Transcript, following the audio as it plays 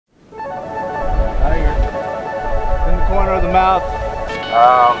the mouth?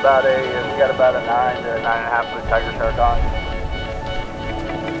 We got about a 9 to 9.5 foot tiger shark on.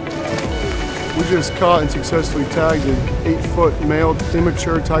 We just caught and successfully tagged an 8-foot male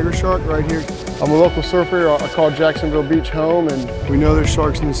immature tiger shark right here. I'm a local surfer. I call Jacksonville Beach home, and we know there's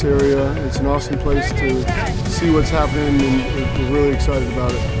sharks in this area. It's an awesome place to see what's happening, and we're really excited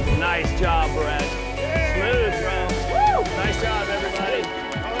about it. Nice job, Brett. Smooth, bro. Woo! Nice job, everybody.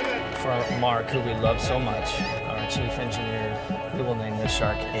 For Mark, who we love so much, our chief engineer, we will name this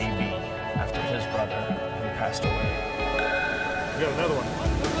shark AB after his brother who passed away. We got another one.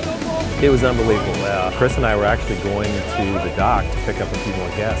 It was unbelievable. Chris and I were actually going to the dock to pick up a few more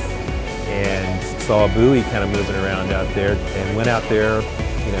guests and saw a buoy kind of moving around out there and went out there,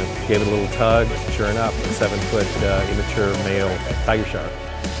 you know, gave it a little tug. Sure enough, a 7-foot immature male tiger shark.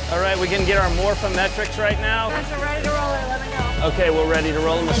 All right, we can get our morphometrics right now. Guys are ready to roll it, let me know. Okay, we're ready to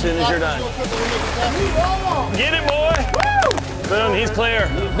roll them as soon as you're done. Get it, boy! Woo! Boom, he's clear.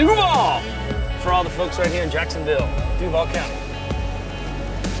 Duval! For all the folks right here in Jacksonville, Duval County.